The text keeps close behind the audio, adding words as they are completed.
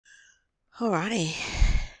Alrighty,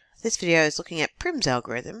 this video is looking at Prim's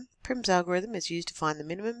algorithm. Prim's algorithm is used to find the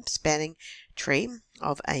minimum spanning tree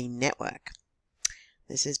of a network.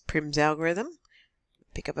 This is Prim's algorithm.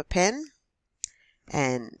 Pick up a pen,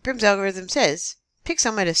 and Prim's algorithm says, pick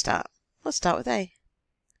somewhere to start. Let's start with A.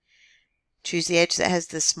 Choose the edge that has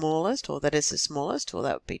the smallest, or that is the smallest, or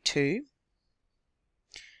that would be 2.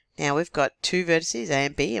 Now we've got 2 vertices, A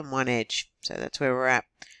and B, and 1 edge, so that's where we're at.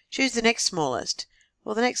 Choose the next smallest.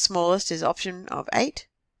 Well, the next smallest is option of 8,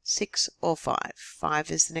 6, or 5.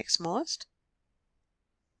 5 is the next smallest.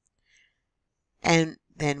 And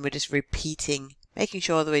then we're just repeating, making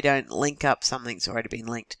sure that we don't link up something that's already been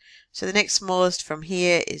linked. So the next smallest from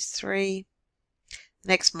here is 3. The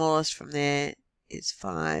next smallest from there is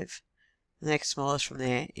 5. The next smallest from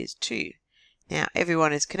there is 2. Now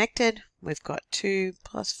everyone is connected. We've got 2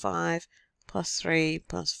 plus 5 plus 3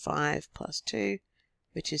 plus 5 plus 2,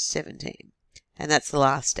 which is 17. And that's the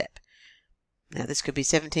last step. Now this could be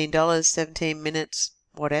 $17, 17 minutes,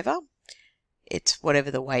 whatever. It's whatever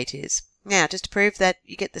the weight is. Now just to prove that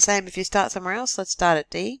you get the same if you start somewhere else, let's start at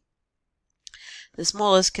D. The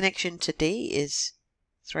smallest connection to D is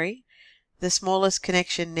 3. The smallest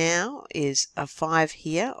connection now is a 5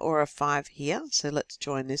 here or a 5 here. So let's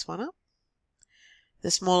join this one up. The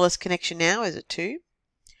smallest connection now is a 2.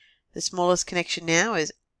 The smallest connection now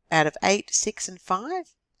is out of 8, 6, and 5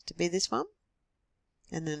 to be this one.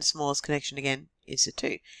 And then the smallest connection again is a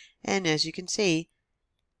 2. And as you can see,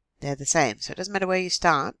 they're the same. So it doesn't matter where you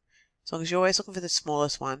start. As long as you're always looking for the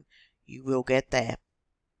smallest one, you will get there.